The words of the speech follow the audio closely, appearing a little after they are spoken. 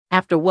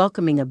After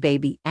welcoming a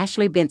baby,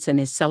 Ashley Benson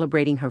is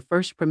celebrating her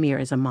first premiere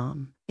as a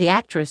mom. The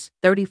actress,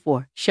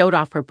 34, showed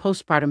off her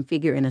postpartum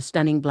figure in a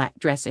stunning black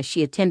dress as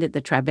she attended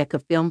the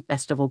Tribeca Film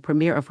Festival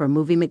premiere of her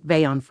movie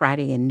McVeigh on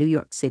Friday in New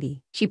York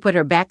City. She put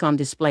her back on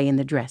display in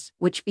the dress,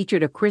 which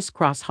featured a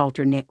criss-cross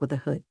halter neck with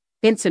a hood.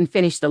 Benson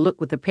finished the look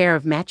with a pair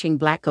of matching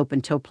black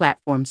open-toe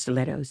platform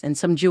stilettos and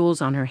some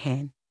jewels on her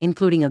hand,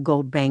 including a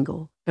gold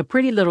bangle. The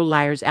Pretty Little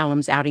Liars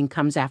alum's outing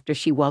comes after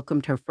she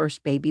welcomed her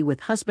first baby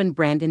with husband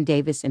Brandon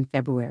Davis in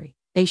February.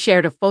 They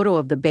shared a photo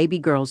of the baby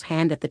girl's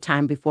hand at the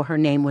time before her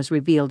name was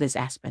revealed as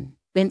Aspen.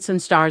 Benson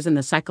stars in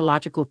the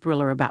psychological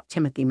thriller about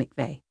Timothy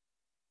McVeigh,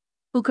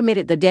 who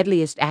committed the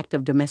deadliest act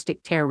of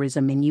domestic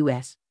terrorism in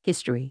U.S.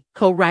 history.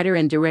 Co-writer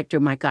and director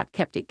Mike Ott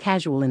kept it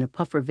casual in a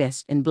puffer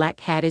vest and black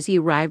hat as he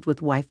arrived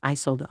with wife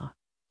Isolde.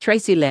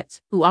 Tracy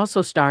Letts, who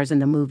also stars in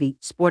the movie,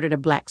 sported a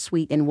black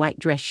suite and white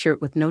dress shirt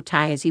with no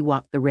tie as he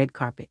walked the red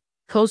carpet.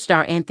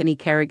 Co-star Anthony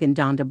Carrigan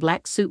donned a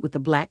black suit with a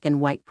black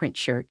and white print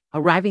shirt,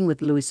 arriving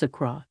with Louisa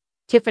Craw.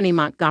 Tiffany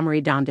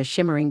Montgomery donned a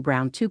shimmering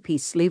brown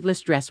two-piece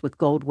sleeveless dress with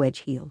gold wedge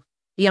heels.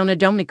 Diona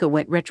Dominica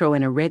went retro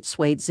in a red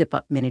suede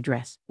zip-up mini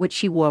dress, which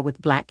she wore with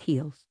black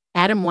heels.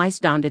 Adam Weiss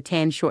donned a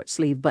tan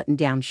short-sleeve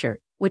button-down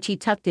shirt, which he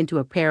tucked into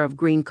a pair of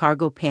green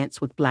cargo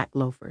pants with black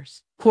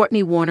loafers.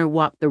 Courtney Warner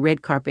walked the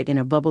red carpet in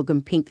a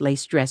bubblegum pink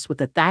lace dress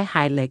with a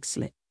thigh-high leg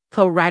slit.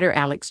 Co-writer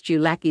Alex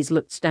Julakis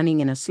looked stunning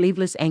in a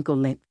sleeveless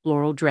ankle-length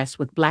floral dress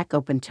with black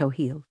open-toe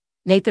heels.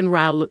 Nathan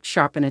Ryle looked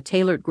sharp in a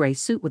tailored gray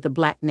suit with a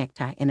black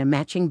necktie and a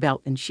matching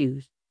belt and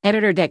shoes.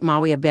 Editor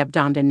Dekmawi Abeb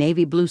donned a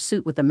navy blue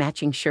suit with a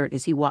matching shirt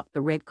as he walked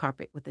the red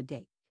carpet with a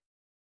date.